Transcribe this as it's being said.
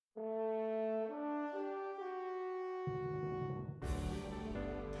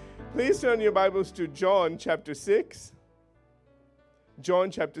Please turn your Bibles to John chapter 6.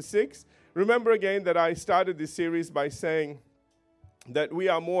 John chapter 6. Remember again that I started this series by saying that we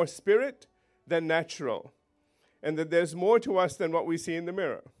are more spirit than natural, and that there's more to us than what we see in the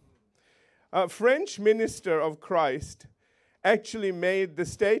mirror. A French minister of Christ actually made the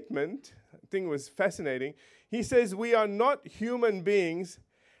statement, I think it was fascinating. He says, we are not human beings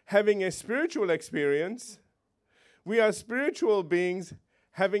having a spiritual experience. We are spiritual beings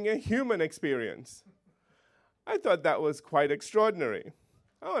having a human experience. I thought that was quite extraordinary.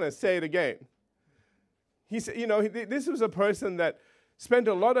 I want to say it again. He said, this was a person that spent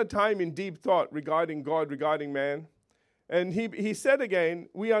a lot of time in deep thought regarding God, regarding man. And he said again,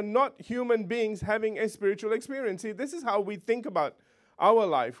 we are not human beings having a spiritual experience. See, this is how we think about our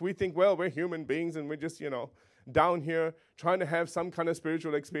life. We think, well, we're human beings and we're just, down here trying to have some kind of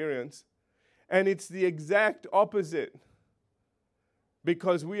spiritual experience. And it's the exact opposite.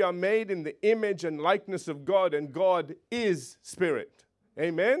 Because we are made in the image and likeness of God, and God is spirit.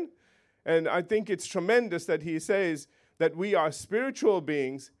 Amen? And I think it's tremendous that he says that we are spiritual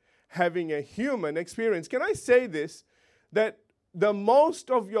beings having a human experience. Can I say this? That the most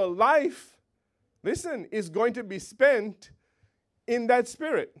of your life, listen, is going to be spent in that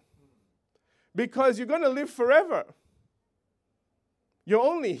spirit. Because you're going to live forever. You're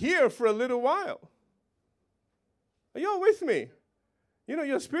only here for a little while. Are you all with me?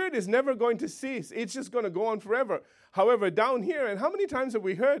 Your spirit is never going to cease. It's just going to go on forever. However, down here, and how many times have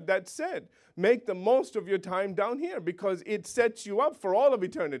we heard that said? Make the most of your time down here because it sets you up for all of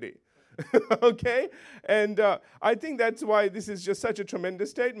eternity. Okay? And I think that's why this is just such a tremendous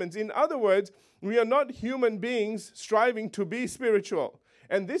statement. In other words, we are not human beings striving to be spiritual.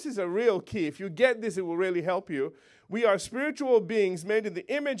 And this is a real key. If you get this, it will really help you. We are spiritual beings made in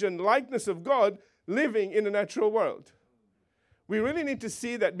the image and likeness of God living in the natural world. We really need to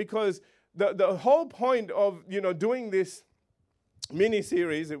see that because the whole point of, doing this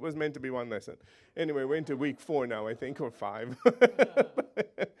mini-series, it was meant to be one lesson. Anyway, we're into week 4 now, I think, or 5.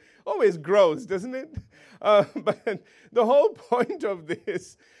 Always grows, doesn't it? But the whole point of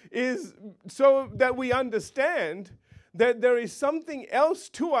this is so that we understand that there is something else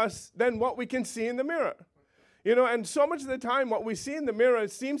to us than what we can see in the mirror. And so much of the time, what we see in the mirror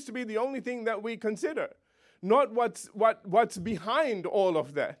seems to be the only thing that we consider. Not what's behind all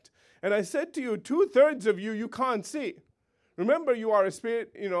of that. And I said to you, 2/3 of you can't see. Remember, you are a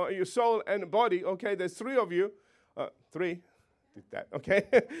spirit, your soul and a body. Okay, there's 3 of you. 3. Did that, okay?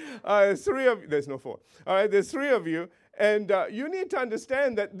 3 of you. There's no 4. All right, there's 3 of you. And you need to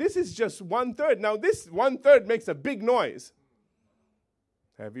understand that this is just 1/3. Now, this 1/3 makes a big noise.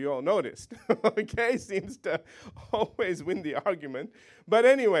 Have you all noticed? Okay, seems to always win the argument. But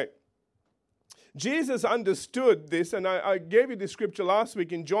anyway, Jesus understood this, and I gave you the scripture last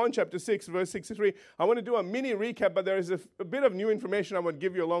week in John chapter 6, verse 63. I want to do a mini recap, but there is a bit of new information I want to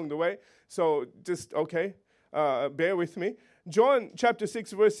give you along the way. So just, bear with me. John chapter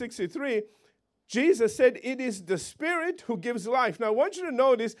 6, verse 63, Jesus said, it is the Spirit who gives life. Now, I want you to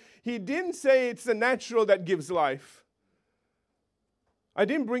notice, he didn't say it's the natural that gives life. I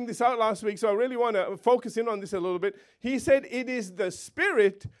didn't bring this out last week, so I really want to focus in on this a little bit. He said, it is the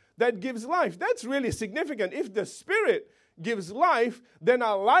Spirit that gives life. That's really significant. If the Spirit gives life, then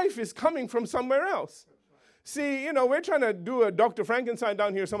our life is coming from somewhere else. See, we're trying to do a Dr. Frankenstein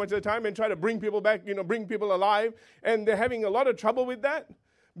down here so much of the time and try to bring people back, bring people alive. And they're having a lot of trouble with that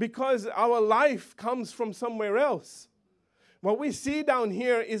because our life comes from somewhere else. What we see down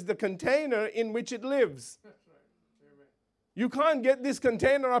here is the container in which it lives. You can't get this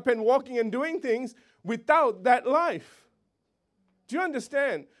container up and walking and doing things without that life. Do you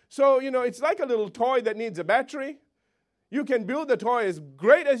understand? So, it's like a little toy that needs a battery. You can build the toy as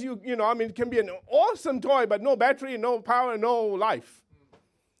great as it can be an awesome toy, but no battery, no power, no life.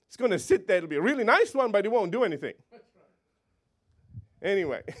 It's going to sit there. It'll be a really nice one, but it won't do anything.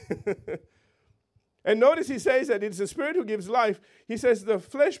 Anyway. And notice he says that it's the Spirit who gives life. He says the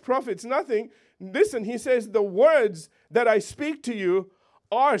flesh profits nothing. Listen, he says the words that I speak to you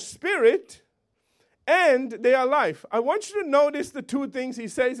are spirit and they are life. I want you to notice the 2 things he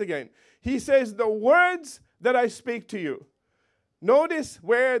says again. He says, the words that I speak to you. Notice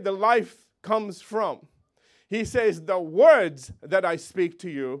where the life comes from. He says, the words that I speak to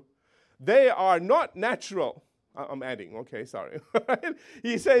you, they are not natural. I'm adding, okay, sorry.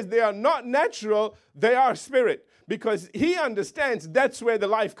 He says they are not natural, they are spirit. Because he understands that's where the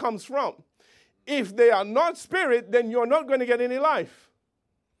life comes from. If they are not spirit, then you're not going to get any life.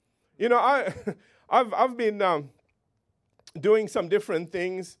 I've been doing some different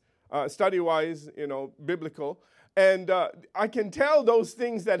things, study-wise, biblical. And I can tell those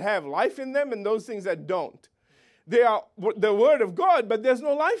things that have life in them and those things that don't. They are the Word of God, but there's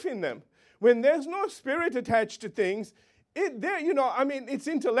no life in them. When there's no spirit attached to things, it's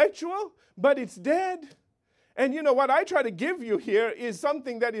intellectual, but it's dead. And what I try to give you here is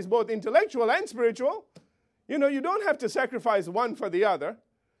something that is both intellectual and spiritual. You don't have to sacrifice one for the other.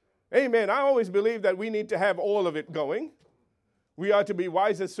 Amen. I always believe that we need to have all of it going. We are to be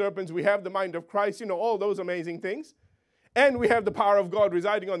wise as serpents. We have the mind of Christ, all those amazing things. And we have the power of God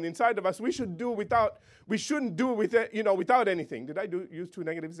residing on the inside of us. We shouldn't do without anything. Did I use two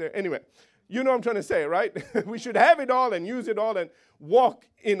negatives there? Anyway, you know what I'm trying to say, right? We should have it all and use it all and walk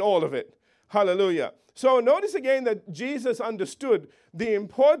in all of it. Hallelujah. So notice again that Jesus understood the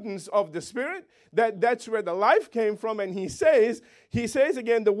importance of the Spirit, that's where the life came from. And he says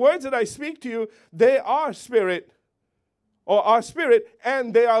again, the words that I speak to you, they are spirit,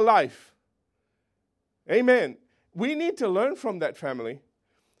 and they are life. Amen. We need to learn from that, family.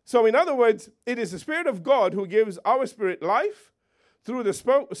 So in other words, it is the Spirit of God who gives our spirit life through the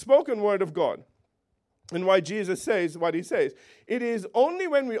spoken word of God. And why Jesus says what he says. It is only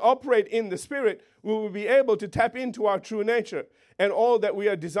when we operate in the Spirit will we be able to tap into our true nature and all that we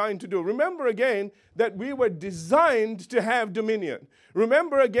are designed to do. Remember again that we were designed to have dominion.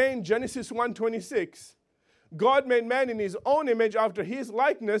 Remember again Genesis 1:26. God made man in his own image after his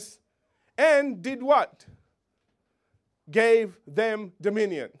likeness and did what? Gave them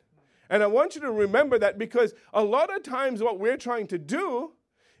dominion. And I want you to remember that, because a lot of times what we're trying to do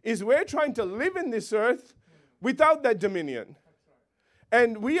is we're trying to live in this earth without that dominion.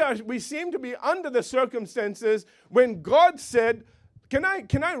 And we seem to be under the circumstances when God said, can I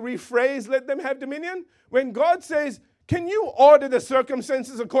rephrase, let them have dominion? When God says, can you order the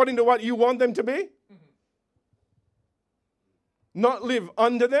circumstances according to what you want them to be? Not live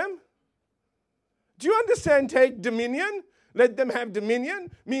under them? Do you understand? Take dominion, let them have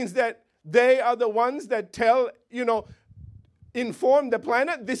dominion, means that they are the ones that tell, inform the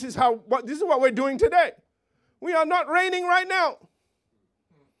planet, this is what we're doing today. We are not reigning right now.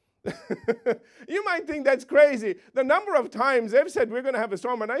 You might think that's crazy. The number of times they've said we're going to have a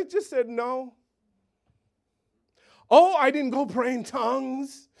storm, and I just said no. Oh, I didn't go pray in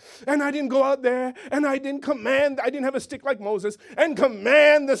tongues, and I didn't go out there, and I didn't have a stick like Moses and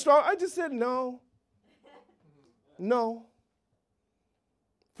command the storm. I just said no. No.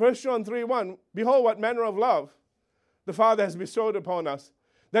 1 John 3:1, behold what manner of love the Father has bestowed upon us,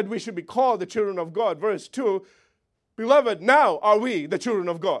 that we should be called the children of God. Verse 2, beloved, now are we the children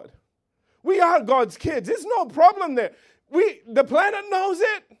of God. We are God's kids. There's no problem there. The planet knows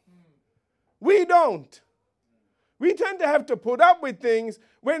it. We don't. We tend to have to put up with things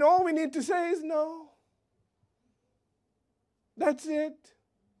when all we need to say is no. That's it.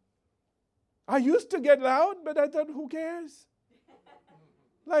 I used to get loud, but I thought, who cares?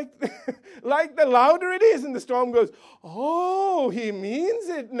 Like the louder it is, and the storm goes, oh, he means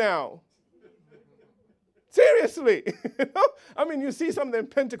it now. Seriously. You see some of them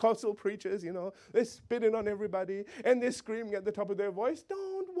Pentecostal preachers, they're spitting on everybody, and they're screaming at the top of their voice.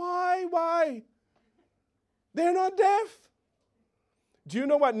 Don't. Why? They're not deaf. Do you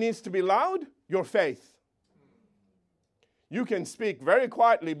know what needs to be loud? Your faith. You can speak very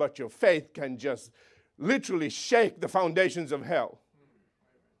quietly, but your faith can just literally shake the foundations of hell.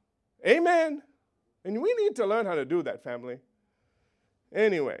 Amen. And we need to learn how to do that, family.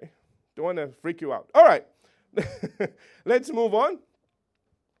 Anyway, don't want to freak you out. All right. Let's move on.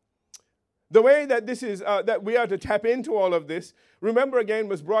 The way that this is, that we are to tap into all of this, remember again,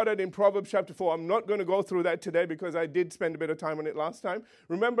 was brought out in Proverbs chapter 4. I'm not going to go through that today because I did spend a bit of time on it last time.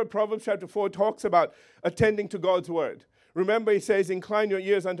 Remember, Proverbs chapter 4 talks about attending to God's word. Remember, he says, incline your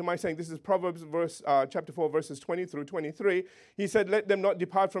ears unto my saying. This is Proverbs chapter 4, verses 20 through 23. He said, let them not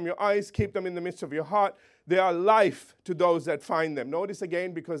depart from your eyes. Keep them in the midst of your heart. They are life to those that find them. Notice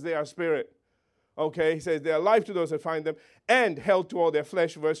again, because they are spirit. Okay, he says, they are life to those that find them, and health to all their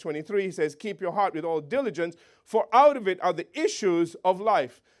flesh. Verse 23, he says, keep your heart with all diligence, for out of it are the issues of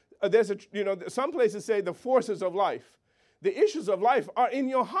life. Some places say the forces of life. The issues of life are in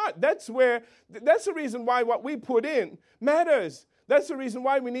your heart. That's the reason why what we put in matters. That's the reason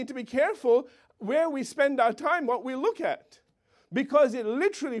why we need to be careful where we spend our time, what we look at. Because it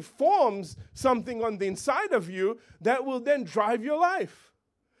literally forms something on the inside of you that will then drive your life.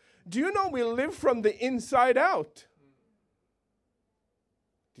 Do you know we live from the inside out?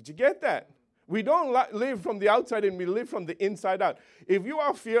 Did you get that? We don't live from the outside, and we live from the inside out. If you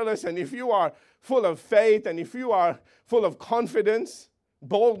are fearless, and if you are full of faith, and if you are full of confidence,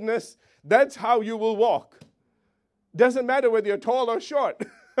 boldness, that's how you will walk. Doesn't matter whether you're tall or short.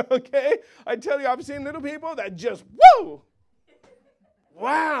 Okay? I tell you, I've seen little people that just, whoa!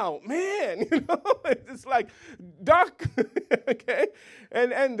 Wow, man, it's like duck, okay?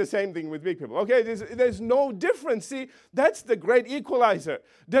 And the same thing with big people, okay? There's no difference. See, that's the great equalizer.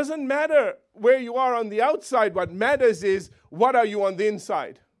 Doesn't matter where you are on the outside. What matters is, what are you on the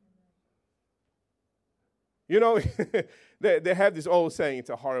inside? They have this old saying. It's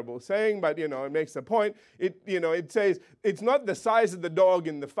a horrible saying, but, it makes a point. It says, it's not the size of the dog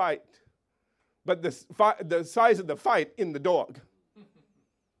in the fight, but the size of the fight in the dog.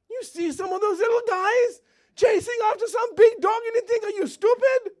 You see some of those little guys chasing after some big dog and you think, are you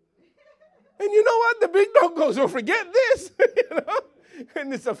stupid? And you know what? The big dog goes, oh, forget this.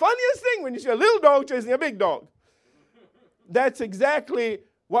 And it's the funniest thing when you see a little dog chasing a big dog. That's exactly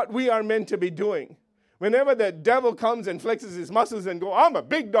what we are meant to be doing. Whenever the devil comes and flexes his muscles and go, I'm a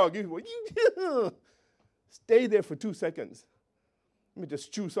big dog, you stay there for 2 seconds. Let me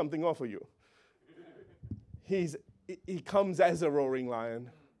just chew something off of you. He comes as a roaring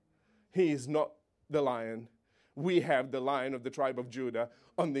lion. He is not the lion. We have the Lion of the tribe of Judah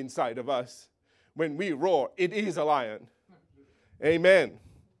on the inside of us. When we roar, it is a lion. Amen.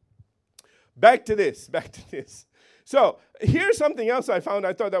 Back to this. So here's something else I found.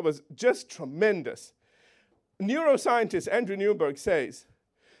 I thought that was just tremendous. Neuroscientist Andrew Newberg says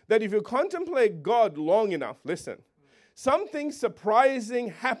that if you contemplate God long enough, listen, something surprising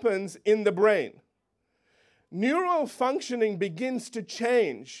happens in the brain. Neural functioning begins to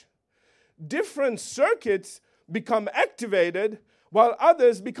change. Different circuits become activated while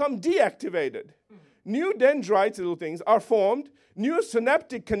others become deactivated. New dendrites, little things, are formed, new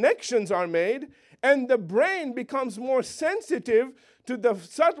synaptic connections are made, and the brain becomes more sensitive to the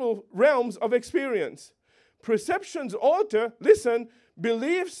subtle realms of experience. Perceptions alter, listen,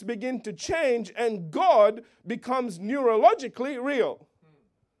 beliefs begin to change, and God becomes neurologically real.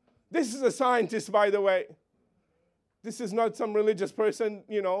 This is a scientist, by the way. This is not some religious person,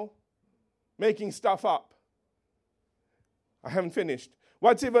 making stuff up. I haven't finished.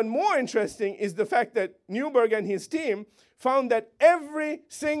 What's even more interesting is the fact that Newberg and his team found that every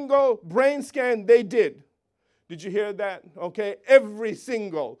single brain scan they did you hear that? Okay, every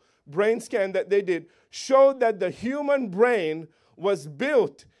single brain scan that they did showed that the human brain was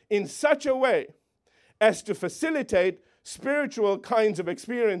built in such a way as to facilitate spiritual kinds of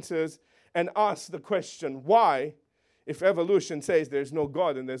experiences and ask the question, why, if evolution says there's no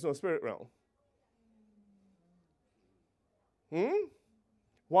God and there's no spirit realm?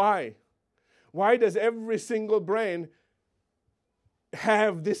 Why? Why does every single brain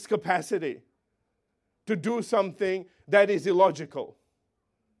have this capacity to do something that is illogical?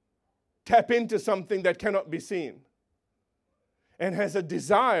 Tap into something that cannot be seen and has a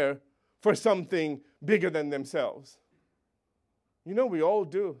desire for something bigger than themselves. We all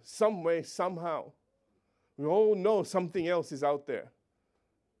do, some way, somehow. We all know something else is out there.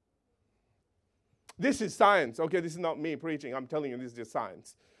 This is science. Okay, this is not me preaching. I'm telling you, this is just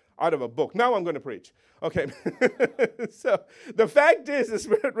science out of a book. Now I'm going to preach. Okay. So the fact is the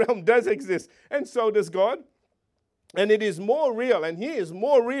spirit realm does exist, and so does God. And it is more real, and He is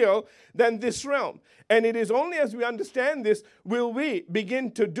more real than this realm. And it is only as we understand this will we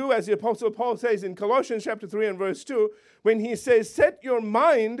begin to do as the Apostle Paul says in Colossians chapter 3 and verse 2, when he says, set your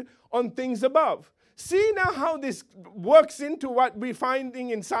mind on things above. See now how this works into what we're finding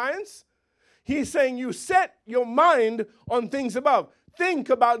in science? He's saying you set your mind on things above. Think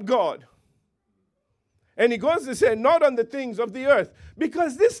about God. And he goes to say, not on the things of the earth.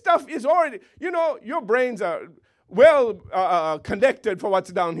 Because this stuff is already, your brains are well connected for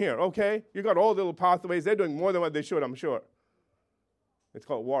what's down here, okay? You got all the little pathways. They're doing more than what they should, I'm sure. It's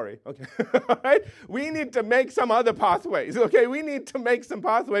called worry, okay? All right? We need to make some other pathways, okay? We need to make some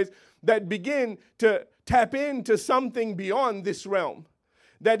pathways that begin to tap into something beyond this realm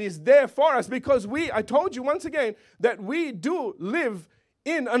that is there for us, because I told you once again that we do live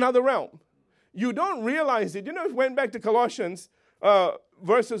in another realm. You don't realize it. If you went back to Colossians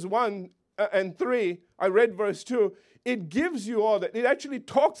verses 1 and 3, I read verse 2, it gives you all that. It actually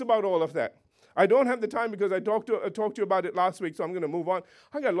talks about all of that. I don't have the time because I talked to you about it last week, so I'm going to move on.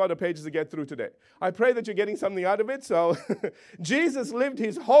 I got a lot of pages to get through today. I pray that you're getting something out of it. So Jesus lived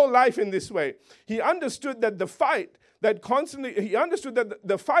his whole life in this way. He understood that the fight that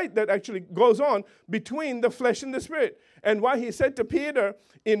actually goes on between the flesh and the spirit. And why he said to Peter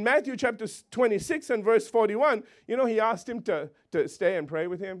in Matthew chapter 26 and verse 41, he asked him to stay and pray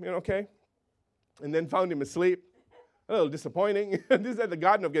with him, okay? And then found him asleep. A little disappointing. This is at the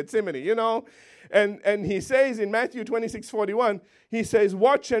Garden of Gethsemane, And he says in Matthew 26:41, he says,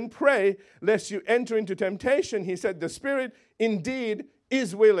 watch and pray lest you enter into temptation. He said, the spirit indeed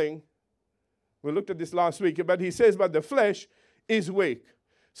is willing. We looked at this last week, but he says, but the flesh is weak.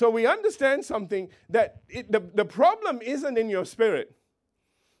 So we understand something, that the problem isn't in your spirit.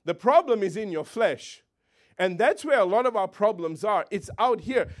 The problem is in your flesh. And that's where a lot of our problems are. It's out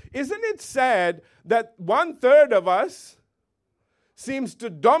here. Isn't it sad that 1/3 of us seems to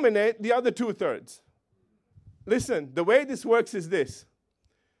dominate the other 2/3? Listen, the way this works is this.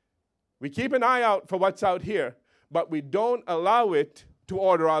 We keep an eye out for what's out here, but we don't allow it to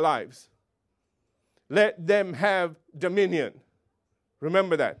order our lives. Let them have dominion.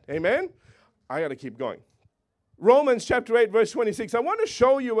 Remember that. Amen? I got to keep going. Romans chapter 8, verse 26. I want to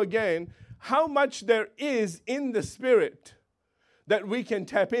show you again how much there is in the Spirit that we can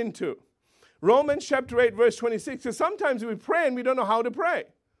tap into. Romans chapter 8, verse 26. Because sometimes we pray and we don't know how to pray.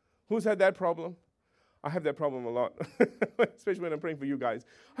 Who's had that problem? I have that problem a lot, especially when I'm praying for you guys.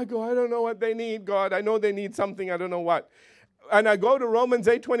 I go, I don't know what they need, God. I know they need something. I don't know what. And I go to Romans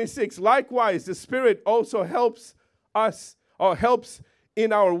 8:26. Likewise, the Spirit also helps us, or helps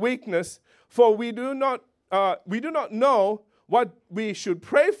in our weakness, for we do not know what we should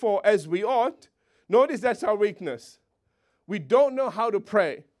pray for as we ought. Notice that's our weakness. We don't know how to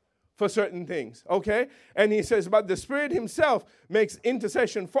pray for certain things, okay? And he says, but the Spirit himself makes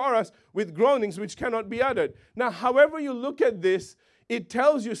intercession for us with groanings which cannot be uttered. Now, however you look at this, it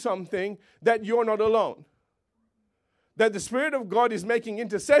tells you something, that you're not alone. That the Spirit of God is making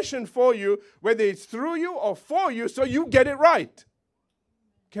intercession for you, whether it's through you or for you, so you get it right.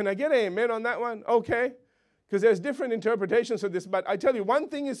 Can I get an amen on that one? Okay? Because there's different interpretations of this, but I tell you, one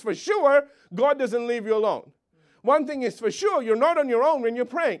thing is for sure, God doesn't leave you alone. One thing is for sure, you're not on your own when you're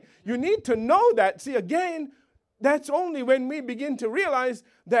praying. You need to know that. See, again, that's only when we begin to realize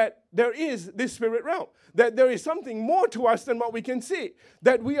that there is this spirit realm, that there is something more to us than what we can see,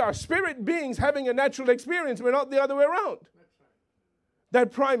 that we are spirit beings having a natural experience. We're not the other way around.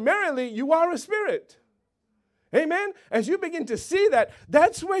 That primarily you are a spirit. Amen? As you begin to see that,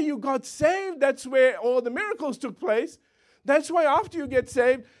 that's where you got saved. That's where all the miracles took place. That's why after you get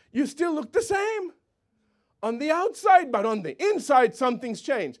saved, you still look the same on the outside, but on the inside, something's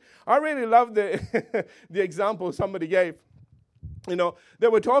changed. I really love the example somebody gave. You know, they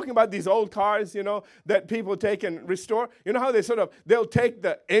were talking about these old cars, you know, that people take and restore. You know how they'll take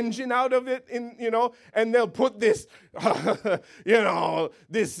the engine out of it, and they'll put this,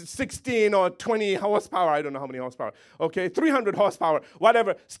 this 16 or 20 horsepower, I don't know how many horsepower, okay, 300 horsepower,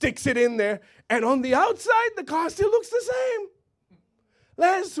 whatever, sticks it in there. And on the outside, the car still looks the same.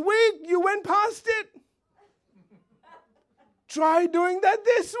 Last week, you went past it. Try doing that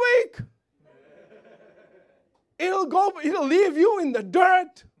this week. It'll leave you in the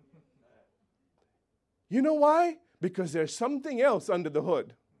dirt. You know why? Because there's something else under the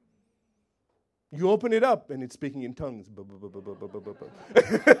hood. You open it up and it's speaking in tongues.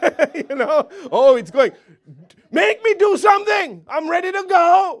 It's going, make me do something. I'm ready to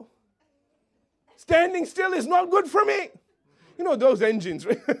go. Standing still is not good for me. You know, those engines,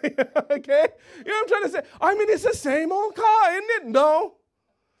 okay? You know what I'm trying to say? I mean, it's the same old car, isn't it? No.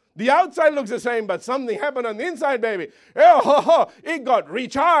 The outside looks the same, but something happened on the inside, baby. It got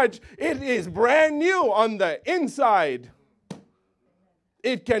recharged. It is brand new on the inside.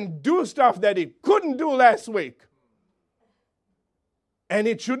 It can do stuff that it couldn't do last week. And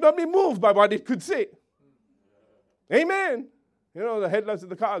it should not be moved by what it could see. Amen. You know, the headlights of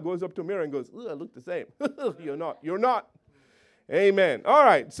the car goes up to a mirror and goes, I look the same. You're not. You're not. Amen. All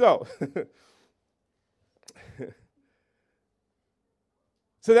right, so.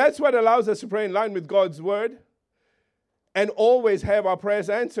 So that's what allows us to pray in line with God's word and always have our prayers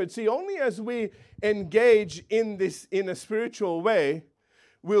answered. See, only as we engage in this in a spiritual way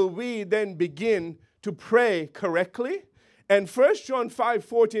will we then begin to pray correctly. And 1 John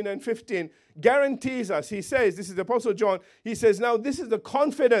 5:14 and 15 guarantees us. He says, this is the Apostle John, he says, now this is the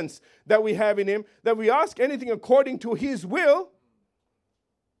confidence that we have in him, that we ask anything according to his will.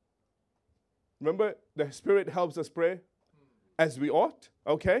 Remember, the Spirit helps us pray as we ought,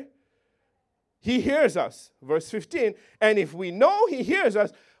 okay? He hears us, verse 15. And if we know he hears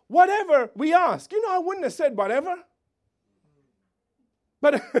us, whatever we ask. You know, I wouldn't have said whatever.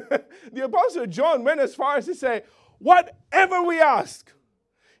 But the Apostle John went as far as to say, whatever we ask.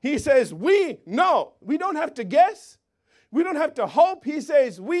 He says, we know. We don't have to guess. We don't have to hope. He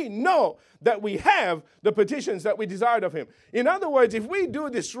says, we know that we have the petitions that we desired of him. In other words, if we do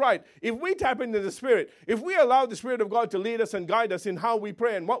this right, if we tap into the Spirit, if we allow the Spirit of God to lead us and guide us in how we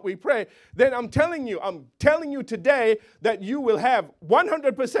pray and what we pray, then I'm telling you today that you will have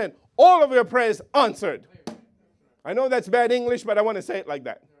 100% all of your prayers answered. I know that's bad English, but I want to say it like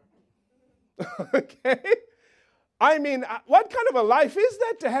that. Okay? I mean, what kind of a life is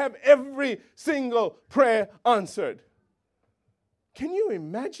that to have every single prayer answered? Can you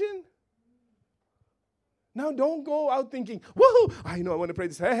imagine? Now, don't go out thinking, whoa, I know I want to pray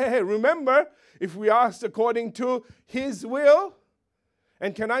this. Hey, remember, if we asked according to His will,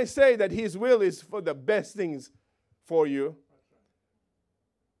 and can I say that His will is for the best things for you?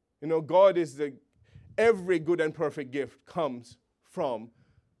 You know, God is every good and perfect gift comes from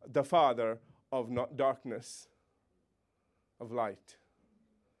the Father of not darkness, of light.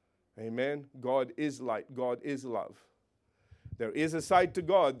 Amen. God is light. God is love. There is a side to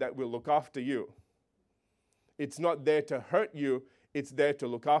God that will look after you. It's not there to hurt you. It's there to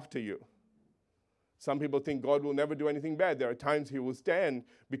look after you. Some people think God will never do anything bad. There are times He will stand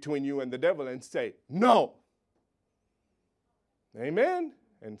between you and the devil and say, no. Amen.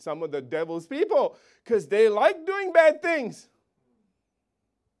 And some of the devil's people, because they like doing bad things.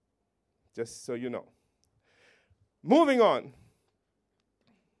 Just so you know. Moving on.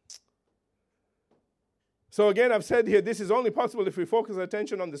 So again, I've said here, this is only possible if we focus our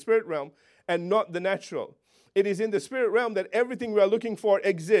attention on the spirit realm and not the natural. It is in the spirit realm that everything we are looking for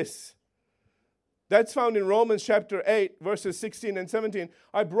exists. That's found in Romans chapter 8, verses 16 and 17.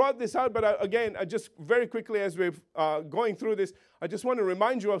 I brought this out, but I just very quickly as we're going through this, I just want to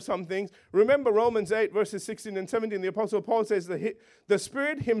remind you of some things. Remember Romans 8, verses 16 and 17. The Apostle Paul says the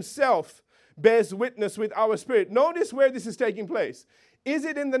Spirit Himself bears witness with our spirit. Notice where this is taking place. Is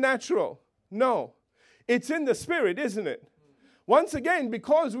it in the natural? No. It's in the spirit, isn't it? Once again,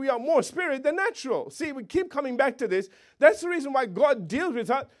 because we are more spirit than natural. See, we keep coming back to this. That's the reason why God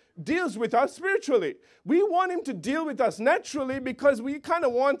deals with us spiritually. We want Him to deal with us naturally because we kind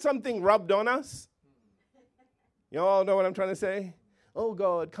of want something rubbed on us. You all know what I'm trying to say? Oh,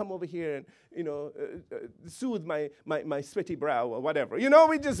 God, come over here and, soothe my sweaty brow or whatever.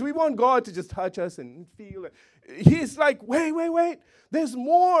 We want God to just touch us and feel it. He's like, wait. There's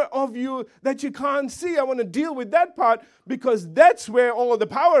more of you that you can't see. I want to deal with that part because that's where all the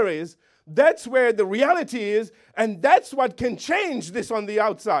power is. That's where the reality is. And that's what can change this on the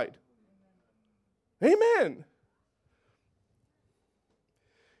outside. Amen.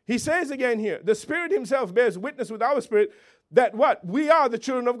 He says again here, the Spirit Himself bears witness with our spirit that what? We are the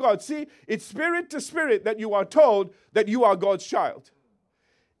children of God. See, it's spirit to spirit that you are told that you are God's child.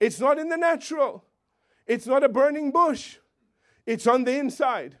 It's not in the natural. It's not a burning bush. It's on the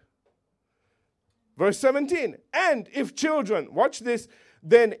inside. Verse 17, and if children, watch this,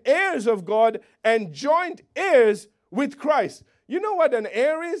 then heirs of God and joint heirs with Christ. You know what an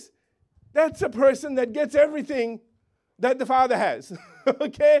heir is? That's a person that gets everything that the Father has.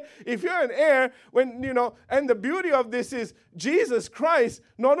 Okay? If you're an heir, and the beauty of this is Jesus Christ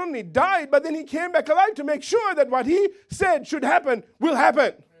not only died, but then He came back alive to make sure that what He said should happen will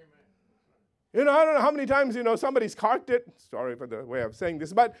happen. Amen. I don't know how many times, somebody's carked it. Sorry for the way of saying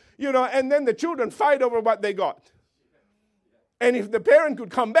this, but, and then the children fight over what they got. And if the parent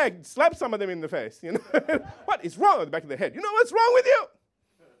could come back, slap some of them in the face. What is wrong with the back of the head? What's wrong with you?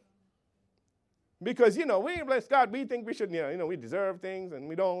 Because, we, bless God, we think we should, we deserve things and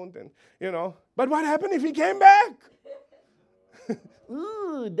we don't, and, But what happened if He came back?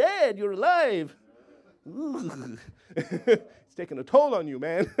 Ooh, Dad, you're alive. Ooh. It's taking a toll on you,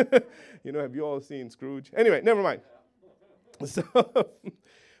 man. Have you all seen Scrooge? Anyway, never mind. So,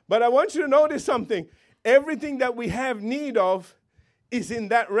 but I want you to notice something. Everything that we have need of is in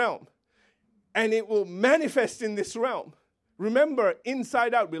that realm. And it will manifest in this realm. Remember,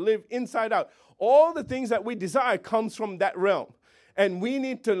 inside out, we live inside out. All the things that we desire comes from that realm. And we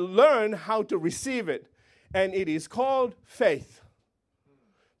need to learn how to receive it. And it is called faith.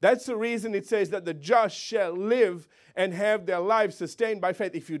 That's the reason it says that the just shall live and have their lives sustained by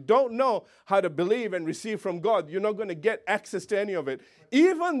faith. If you don't know how to believe and receive from God, you're not going to get access to any of it,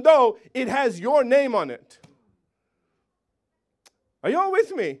 even though it has your name on it. Are you all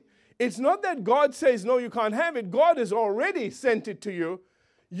with me? It's not that God says, no, you can't have it. God has already sent it to you.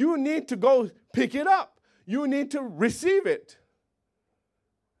 You need to go pick it up. You need to receive it.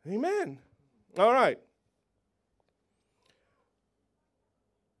 Amen. All right.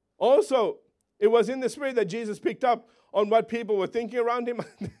 Also, it was in the Spirit that Jesus picked up on what people were thinking around Him.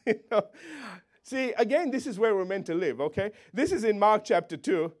 See, again, this is where we're meant to live, okay? This is in Mark chapter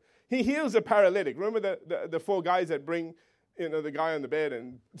 2. He heals a paralytic. Remember the four guys that bring, the guy on the bed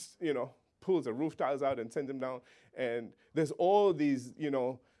and, pulls the roof tiles out and sends him down. And there's all these,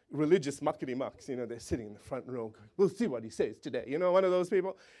 religious muckety-mucks, they're sitting in the front row going, we'll see what he says today. One of those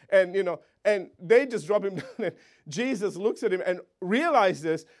people. And, and they just drop him down. And Jesus looks at him and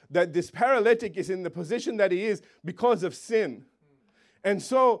realizes that this paralytic is in the position that he is because of sin. And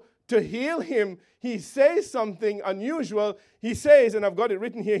so to heal him, he says something unusual. He says, and I've got it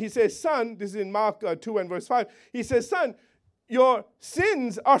written here, he says, son, this is in Mark 2 and verse 5, he says, son, your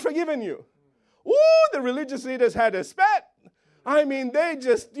sins are forgiven you. Ooh, the religious leaders had a spat. I mean, they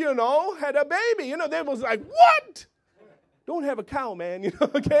just, had a baby. They was like, what? Don't have a cow, man,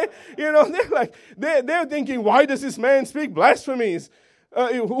 okay? They're like, they're thinking, why does this man speak blasphemies?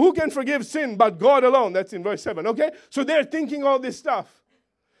 Who can forgive sin but God alone? That's in verse 7, okay? So they're thinking all this stuff.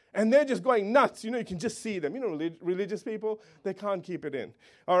 And they're just going nuts. You can just see them. Religious people, they can't keep it in.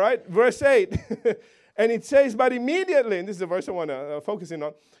 All right, verse 8. And it says, but immediately, and this is the verse I want to focus in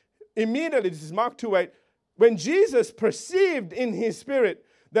on. Immediately, this is Mark 2:8. When Jesus perceived in his spirit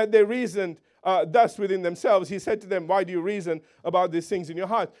that they reasoned thus within themselves, he said to them, why do you reason about these things in your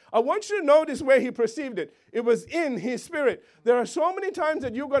heart? I want you to notice where he perceived it. It was in his spirit. There are so many times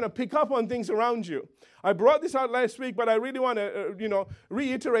that you're going to pick up on things around you. I brought this out last week, but I really want to,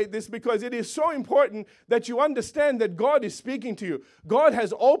 reiterate this because it is so important that you understand that God is speaking to you. God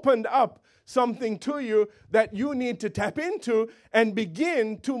has opened up something to you that you need to tap into and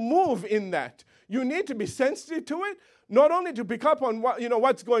begin to move in that. You need to be sensitive to it, not only to pick up on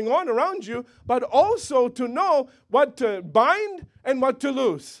what's going on around you, but also to know what to bind and what to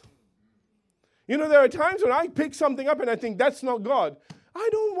loose. There are times when I pick something up and I think that's not God. I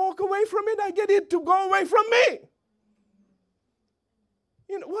don't walk away from it. I get it to go away from me.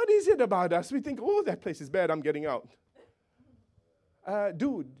 What is it about us? We think, oh, that place is bad. I'm getting out.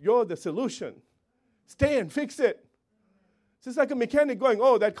 Dude, you're the solution. Stay and fix it. It's just like a mechanic going,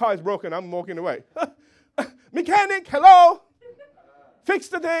 oh, that car is broken. I'm walking away. Mechanic, hello. Fix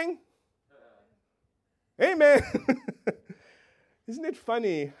the thing. Amen. Isn't it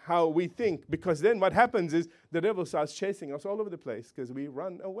funny how we think? Because then what happens is the devil starts chasing us all over the place because we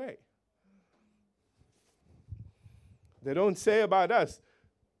run away. They don't say about us,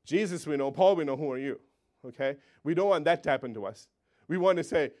 Jesus we know, Paul we know, who are you? Okay? We don't want that to happen to us. We want to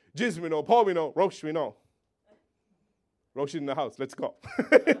say, Jesus we know, Paul we know, Roche we know. Roche in the house, let's go.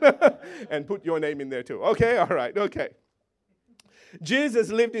 And put your name in there too. Okay, all right, okay. Jesus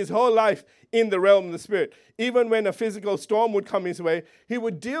lived his whole life in the realm of the Spirit. Even when a physical storm would come his way, he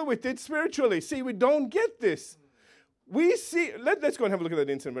would deal with it spiritually. See, we don't get this. We see, let's go and have a look at that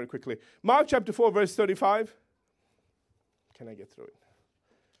incident very quickly. Mark chapter 4, verse 35. Can I get through it?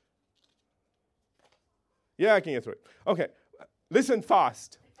 Yeah, I can get through it. Okay, listen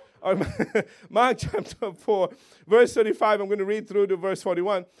fast. Mark chapter 4, verse 35, I'm going to read through to verse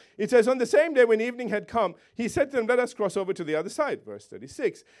 41. It says, on the same day when evening had come, he said to them, let us cross over to the other side. Verse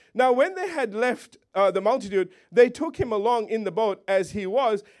 36. Now when they had left the multitude, they took him along in the boat as he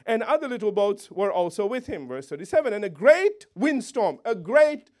was, and other little boats were also with him. Verse 37. And a great windstorm. Did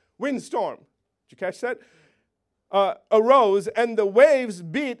you catch that? Arose, and the waves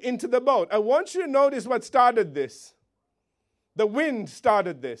beat into the boat. I want you to notice what started this. The wind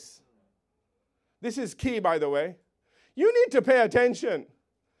started this. This is key, by the way. You need to pay attention.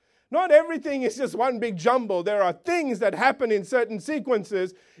 Not everything is just one big jumble. There are things that happen in certain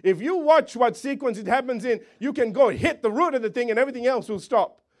sequences. If you watch what sequence it happens in, you can go hit the root of the thing and everything else will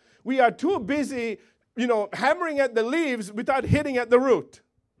stop. We are too busy, hammering at the leaves without hitting at the root.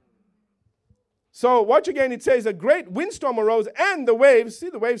 So watch again, it says, a great windstorm arose and the waves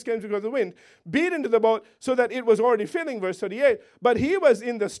came because of the wind, beat into the boat so that it was already filling, verse 38. But he was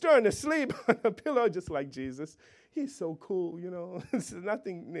in the stern asleep on a pillow just like Jesus. He's so cool, There's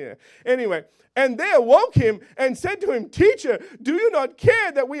nothing near. Anyway, and they awoke him and said to him, teacher, do you not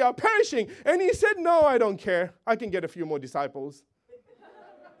care that we are perishing? And he said, no, I don't care. I can get a few more disciples.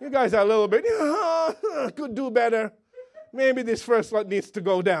 You guys are a little bit, could do better. Maybe this first lot needs to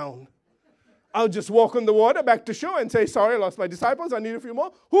go down. I'll just walk on the water back to shore and say, sorry, I lost my disciples. I need a few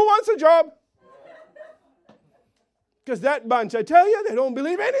more. Who wants a job? Because that bunch, I tell you, they don't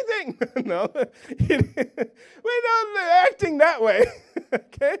believe anything. No, we're not acting that way.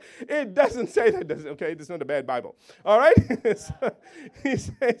 Okay? It doesn't say that. Okay? It's not a bad Bible. All right? So he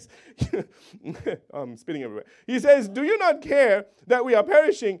says, I'm spitting everywhere. He says, do you not care that we are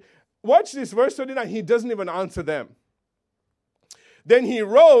perishing? Watch this, verse 39. He doesn't even answer them. Then he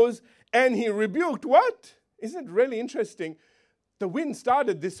rose and he rebuked what? Isn't it really interesting? The wind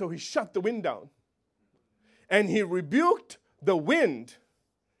started this, so he shut the wind down. And he rebuked the wind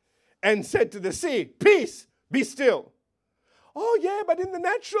and said to the sea, peace, be still. Oh yeah, but in the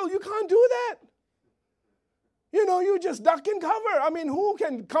natural, you can't do that. You just duck and cover. I mean, who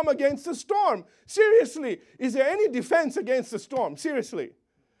can come against a storm? Seriously, is there any defense against a storm? Seriously.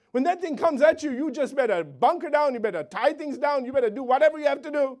 When that thing comes at you, you just better bunker down, you better tie things down, you better do whatever you have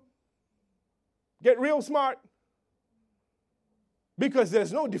to do. Get real smart. Because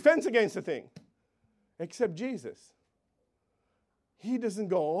there's no defense against the thing except Jesus. He doesn't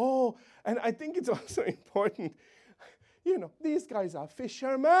go, oh, and I think it's also important. These guys are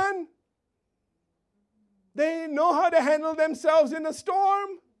fishermen. They know how to handle themselves in a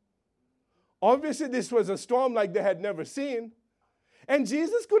storm. Obviously, this was a storm like they had never seen. And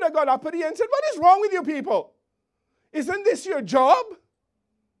Jesus could have got uppity and said, what is wrong with you people? Isn't this your job?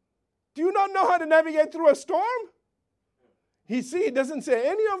 Do you not know how to navigate through a storm? He doesn't say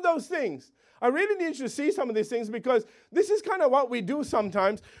any of those things. I really need you to see some of these things because this is kind of what we do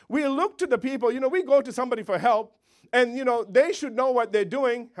sometimes. We look to the people, we go to somebody for help and, they should know what they're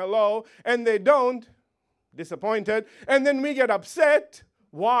doing, hello, and they don't, disappointed, and then we get upset.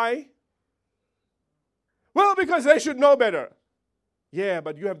 Why? Well, because they should know better. Yeah,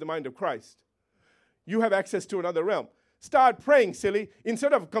 but you have the mind of Christ. You have access to another realm. Start praying, silly.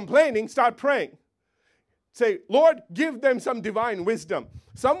 Instead of complaining, start praying. Say, Lord, give them some divine wisdom.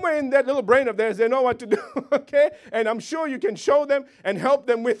 Somewhere in that little brain of theirs, they know what to do, okay? And I'm sure you can show them and help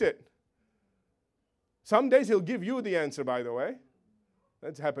them with it. Some days he'll give you the answer, by the way.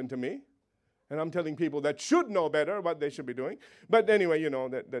 That's happened to me. And I'm telling people that should know better what they should be doing. But anyway,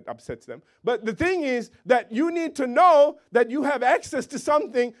 that upsets them. But the thing is that you need to know that you have access to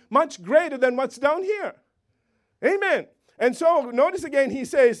something much greater than what's down here. Amen. And so notice again, he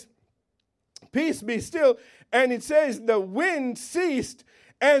says, peace be still. And it says the wind ceased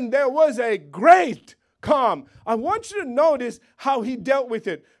and there was a great calm. I want you to notice how he dealt with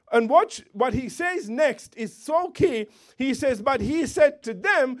it. And watch what he says next is so key. He says, but he said to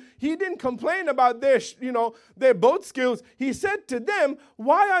them, he didn't complain about their boat skills. He said to them,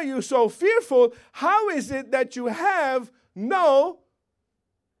 why are you so fearful? How is it that you have no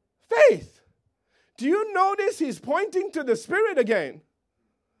faith? Do you notice he's pointing to the Spirit again?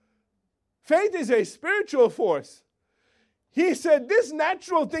 Faith is a spiritual force. He said, this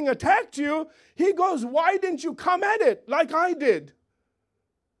natural thing attacked you. He goes, why didn't you come at it like I did?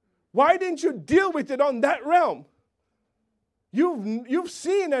 Why didn't you deal with it on that realm? You've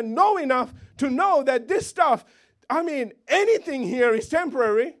seen and know enough to know that this stuff, anything here is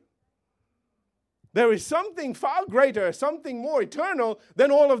temporary. There is something far greater, something more eternal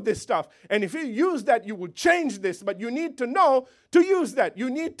than all of this stuff. And if you use that, you will change this. But you need to know to use that. You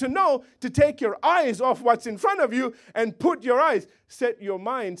need to know to take your eyes off what's in front of you and put your eyes, set your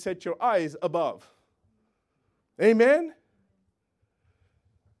mind, set your eyes above. Amen?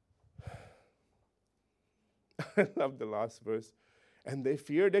 I love the last verse. And they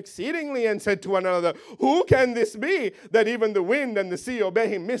feared exceedingly and said to one another, who can this be that even the wind and the sea obey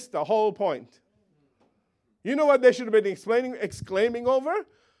him? Missed the whole point. You know what they should have been exclaiming over?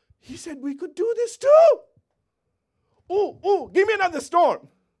 He said, we could do this too. Give me another storm.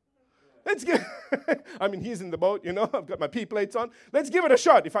 Let's get, he's in the boat, I've got my P plates on. Let's give it a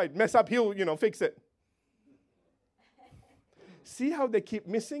shot. If I mess up, he'll, fix it. See how they keep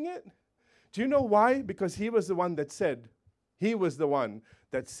missing it? Do you know why? Because he was the one that said,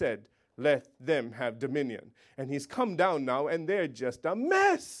 let them have dominion. And he's come down now and they're just a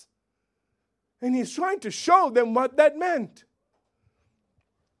mess. And he's trying to show them what that meant.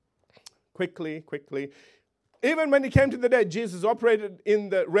 Quickly. Even when he came to the dead, Jesus operated in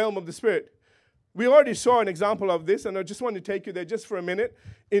the realm of the Spirit. We already saw an example of this, and I just want to take you there just for a minute.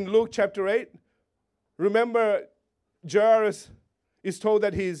 In Luke chapter 8, remember Jairus is told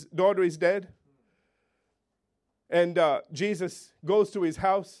that his daughter is dead. And Jesus goes to his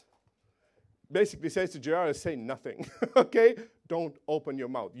house, basically says to Jairus, say nothing, okay? Don't open your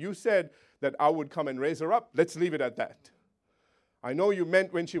mouth. You said that I would come and raise her up. Let's leave it at that. I know you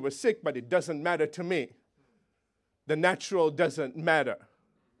meant when she was sick, but it doesn't matter to me. The natural doesn't matter.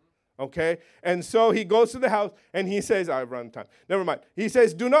 Okay? And so he goes to the house and he says, I've run time. Never mind. He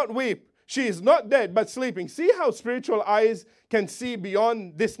says, do not weep. She is not dead, but sleeping. See how spiritual eyes can see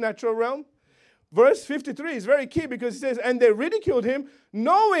beyond this natural realm? Verse 53 is very key because it says, and they ridiculed him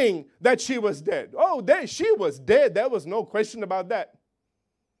knowing that she was dead. She was dead. There was no question about that.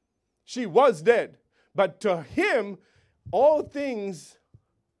 She was dead. But to him, all things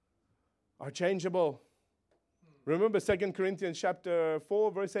are changeable. Remember 2 Corinthians chapter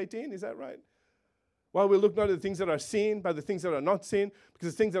 4, verse 18? Is that right? Well, we look not at the things that are seen, but the things that are not seen,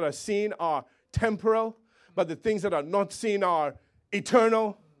 because the things that are seen are temporal, but the things that are not seen are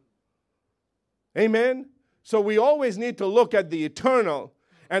eternal. Amen? So we always need to look at the eternal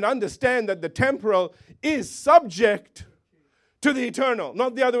and understand that the temporal is subject to the eternal,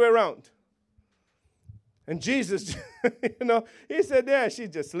 not the other way around. And Jesus, he said, yeah, she's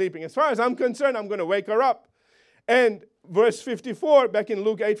just sleeping. As far as I'm concerned, I'm going to wake her up. And verse 54, back in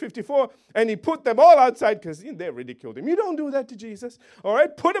Luke 8:54, and he put them all outside because they ridiculed him. You don't do that to Jesus. All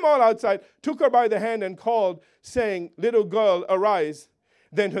right, put them all outside, took her by the hand and called, saying, little girl, arise.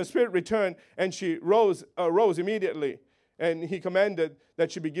 Then her spirit returned, and she rose immediately. And he commanded that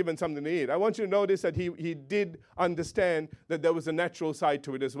she be given something to eat. I want you to notice that he did understand that there was a natural side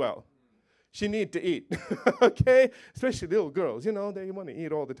to it as well. She needed to eat, okay? Especially little girls, they want to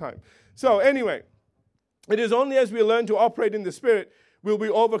eat all the time. So anyway, it is only as we learn to operate in the Spirit will we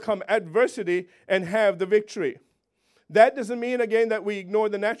overcome adversity and have the victory. That doesn't mean, again, that we ignore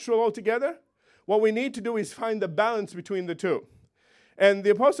the natural altogether. What we need to do is find the balance between the two. And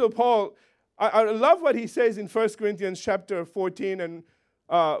the Apostle Paul, I love what he says in 1 Corinthians chapter 14 and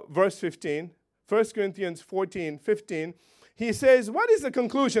verse 15. 1 Corinthians 14, 15. He says, what is the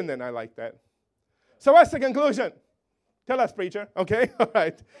conclusion then? I like that. So what's the conclusion? Tell us, preacher. Okay, all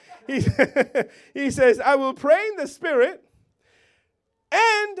right. He says, I will pray in the Spirit,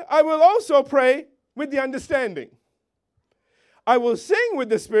 and I will also pray with the understanding. I will sing with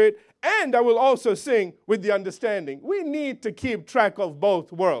the Spirit, and I will also sing with the understanding. We need to keep track of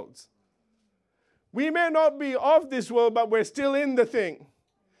both worlds. We may not be of this world, but we're still in the thing.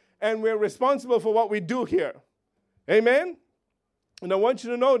 And we're responsible for what we do here. Amen? And I want you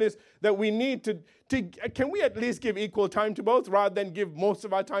to notice that we need to can we at least give equal time to both rather than give most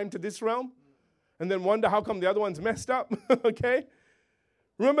of our time to this realm? And then wonder how come the other one's messed up, okay?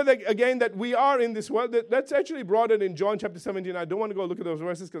 Remember that, again, that we are in this world. That's actually brought it in John chapter 17. I don't want to go look at those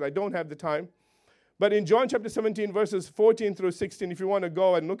verses because I don't have the time. But in John chapter 17, verses 14 through 16, if you want to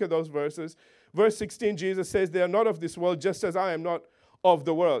go and look at those verses, verse 16, Jesus says, they are not of this world, just as I am not of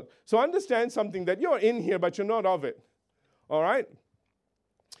the world. So understand something, that you're in here, but you're not of it. All right?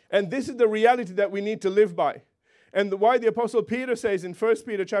 And this is the reality that we need to live by. And why the Apostle Peter says in 1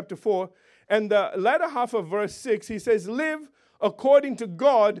 Peter chapter 4, and the latter half of verse 6, he says, live according to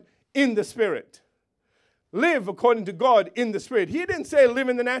God in the Spirit. Live according to God in the Spirit. He didn't say live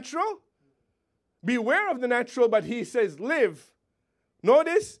in the natural. Beware of the natural, but he says live.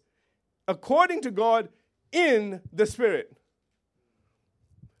 Notice, according to God in the Spirit.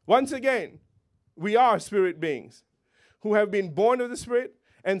 Once again, we are spirit beings who have been born of the Spirit,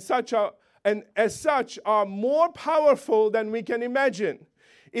 and as such are more powerful than we can imagine.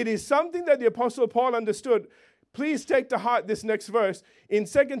 It is something that the Apostle Paul understood. Please take to heart this next verse. In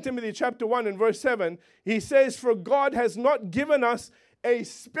 2 Timothy chapter 1 and verse 7, he says, for God has not given us a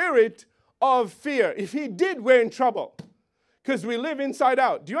spirit of fear. If he did, we're in trouble because we live inside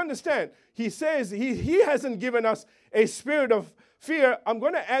out. Do you understand? He says he hasn't given us a spirit of fear. I'm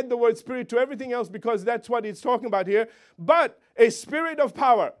going to add the word spirit to everything else because that's what he's talking about here. But a spirit of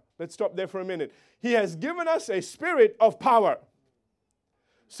power. Let's stop there for a minute. He has given us a spirit of power.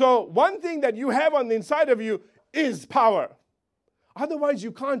 So one thing that you have on the inside of you is power. Otherwise,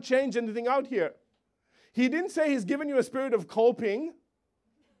 you can't change anything out here. He didn't say he's given you a spirit of coping.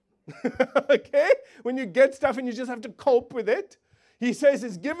 Okay? When you get stuff and you just have to cope with it. He says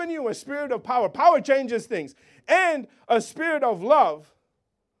he's given you a spirit of power. Power changes things. And a spirit of love.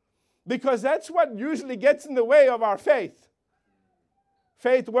 Because that's what usually gets in the way of our faith.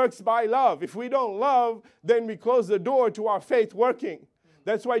 Faith works by love. If we don't love, then we close the door to our faith working.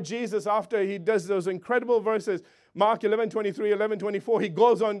 That's why Jesus, after he does those incredible verses, Mark 11:23, 11:24, he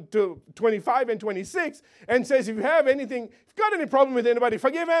goes on to 25 and 26 and says, if you have anything, if you've got any problem with anybody,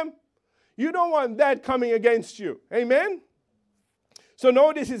 forgive him. You don't want that coming against you. Amen? So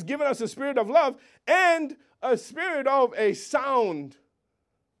notice he's given us a spirit of love and a spirit of a sound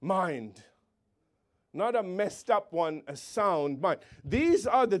mind. Not a messed up one, a sound mind. These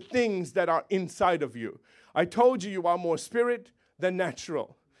are the things that are inside of you. I told you are more spirit than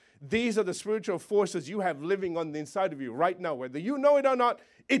natural. These are the spiritual forces you have living on the inside of you right now. Whether you know it or not,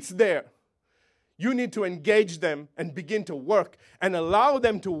 it's there. You need to engage them and begin to work and allow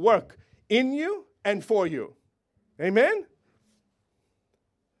them to work in you and for you. Amen?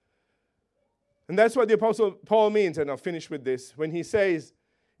 And that's what the Apostle Paul means, and I'll finish with this, when he says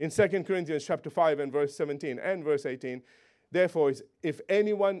in 2 Corinthians chapter 5 and verse 17 and verse 18, therefore, if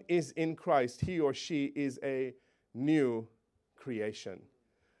anyone is in Christ, he or she is a new creation.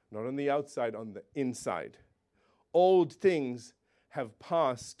 Not on the outside, on the inside. Old things have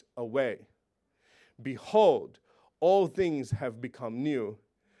passed away. Behold, all things have become new.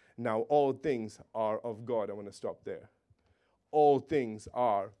 Now all things are of God. I want to stop there. All things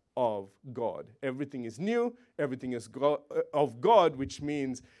are of God. Everything is new. Everything is of God, which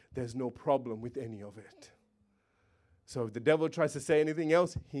means there's no problem with any of it. So if the devil tries to say anything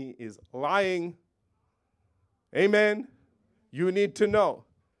else, he is lying. Amen. You need to know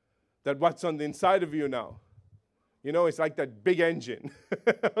that what's on the inside of you now You know, it's like that big engine,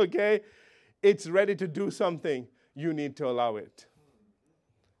 okay? It's ready to do something. You need to allow it.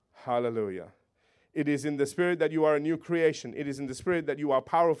 Hallelujah. It is in the Spirit that you are a new creation. It is in the Spirit that you are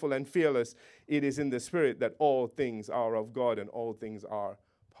powerful and fearless. It is in the Spirit that all things are of God and all things are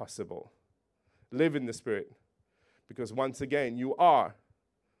possible. Live in the Spirit, because once again, you are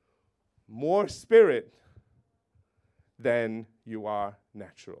more spirit than you are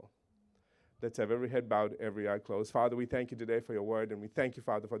natural. Let's have every head bowed, every eye closed. Father, we thank you today for your word, and we thank you,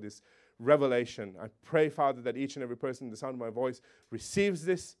 Father, for this revelation. I pray, Father, that each and every person in the sound of my voice receives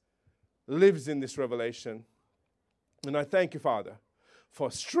this, lives in this revelation. And I thank you, Father, for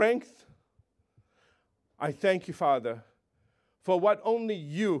strength. I thank you, Father, for what only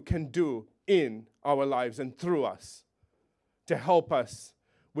you can do in our lives and through us to help us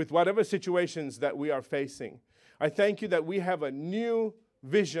with whatever situations that we are facing. I thank you that we have a new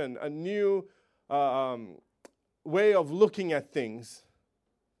vision, a new way of looking at things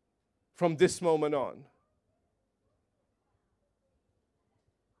from this moment on.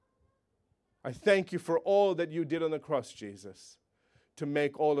 I thank you for all that you did on the cross, Jesus, to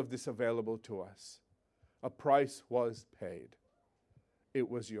make all of this available to us. A price was paid. It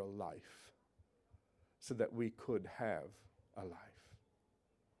was your life, so that we could have a life.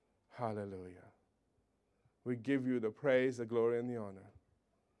 Hallelujah. We give you the praise, the glory, and the honor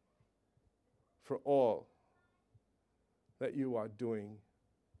for all that you are doing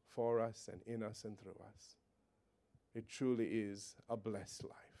for us and in us and through us. It truly is a blessed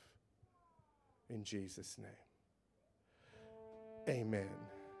life. In Jesus' name.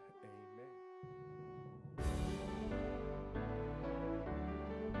 Amen.